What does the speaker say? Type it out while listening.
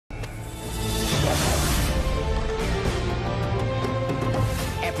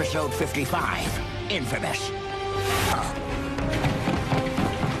Episode 55, Infamous.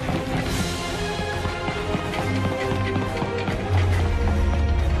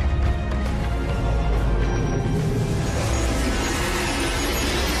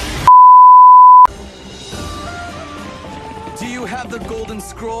 Do you have the golden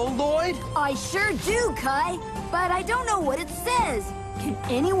scroll, Lloyd? I sure do, Kai, but I don't know what it says. Can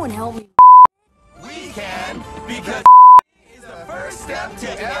anyone help me? We can, because is the first step to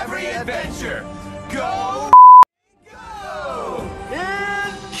every adventure. Go! Go!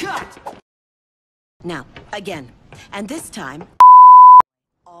 And cut! Now, again. And this time,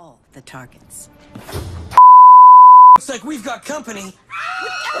 all the targets. Looks like we've got company.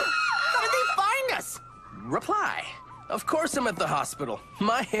 How did they find us? Reply. Of course I'm at the hospital.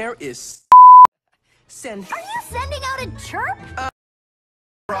 My hair is send. Are you sending out a chirp?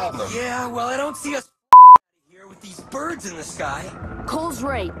 Problem. Yeah, well, I don't see us here with these birds in the sky. Cole's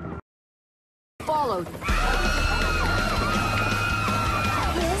right. Followed. His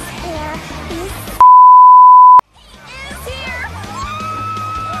hair is... He is here!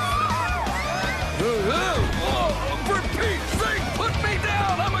 For Pete's sake, put me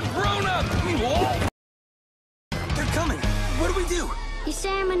down! I'm a grown-up! Whoa. They're coming. What do we do? You say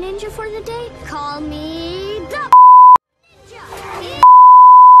I'm a ninja for the day? Call me the ninja.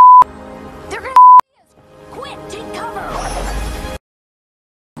 They're gonna see us! Quick, take cover!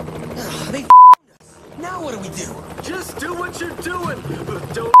 They us. Now what do we do? Just do what you're doing,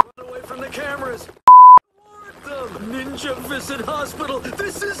 but don't run away from the cameras. Warn them. Ninja visit hospital.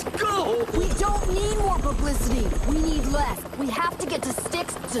 This is go. We don't need more publicity. We need less. We have to get to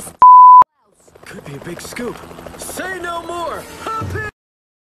Styx to... Could be a big scoop. Say no more. Hop in.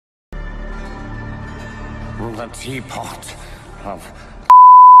 The teapot of...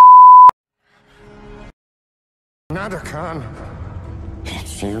 Nadakhan.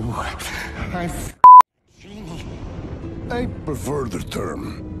 It's you. Genie. I prefer the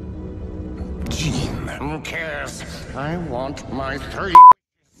term Gene. Who cares? I want my 3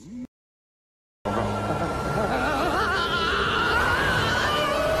 wishes.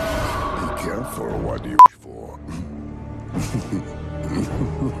 Be careful what you wish for.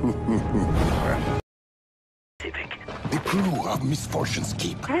 The crew of Misfortune's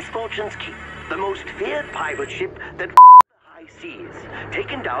Keep. Misfortune's Keep, the most feared pirate ship that the high seas,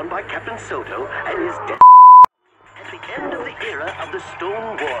 taken down by Captain Soto and his death at the end of the era of the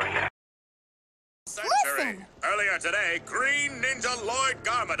Stone Warrior. Listen! Earlier today, Green Ninja Lloyd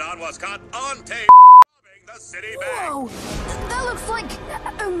Garmadon was caught on tape robbing the city bank. Whoa! That looks like...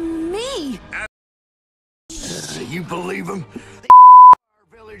 me! You believe them? They our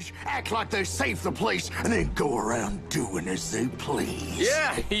village, act like they saved the place, and then go around doing as they please.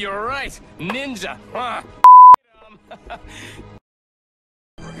 Yeah, you're right. Ninja.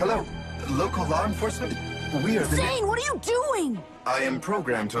 Hello, local law enforcement? We are the... Zane, what are you doing? I am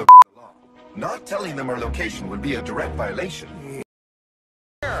programmed to obey the law. Not telling them our location would be a direct violation.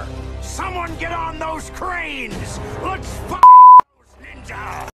 Someone get on those cranes! Let's find those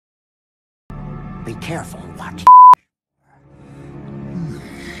ninjas! Be careful what you...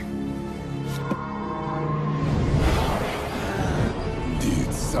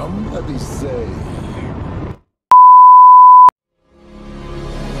 Did somebody say...